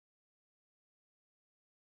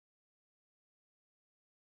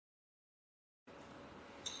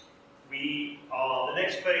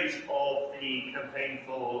next phase of the campaign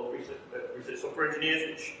for research software engineers,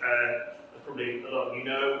 which as probably a lot of you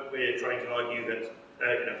know, we're trying to argue that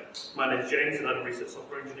my name's James and I'm a research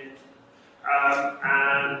software engineer.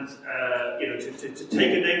 To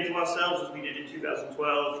take a name to ourselves as we did in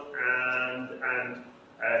 2012 and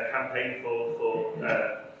campaign for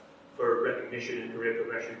recognition and career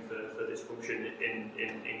progression for this function in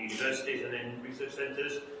universities and in research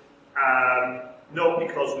centres. Not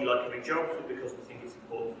because we like having jobs, but because we think it's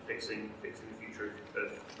important for fixing the future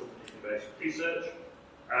of competition-based research.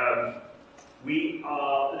 The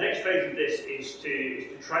next phase of this is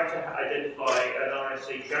to try to identify an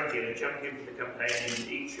RSC champion, a champion for the campaign in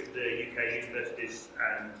each of the UK universities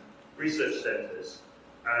and research centres.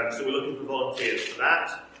 So we're looking for volunteers for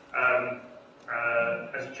that.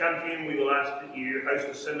 As a champion, we will ask that you host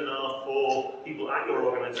a seminar for people at your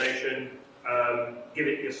organisation. Give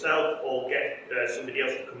it yourself, or get somebody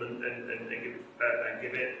else to come and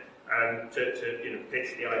give it, to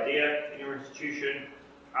pitch the idea in your institution.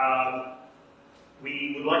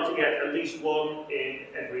 We would like to get at least one in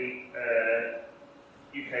every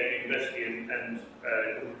UK university and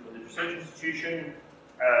research institution.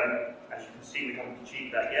 As you can see, we haven't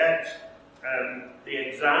achieved that yet. The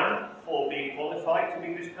exam for being qualified to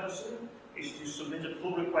be this person is to submit a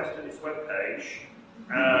pull request on its webpage,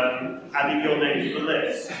 adding your name to the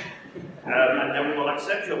list, and then we will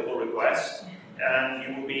accept your pull request, and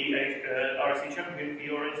you will be a RSC champion for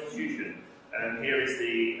your institution. Here is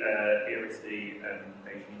the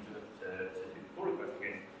page you need to do the pull request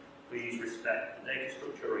again. Please respect the data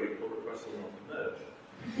structure, or your pull request will not emerge.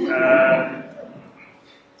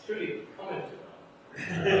 It's really commented on.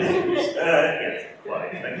 Yes,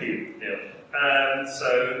 quite. Thank you, Neil. So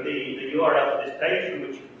the URL for this page, from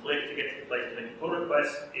which you can click to get to the place to make a pull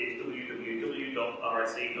request, is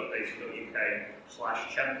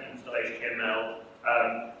www.rsc.ac.uk/champions.html.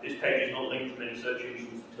 This page is not linked to many search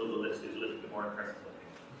engines until the list is a little bit more impressive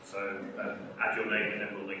looking. So add your name and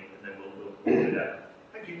then we'll link it.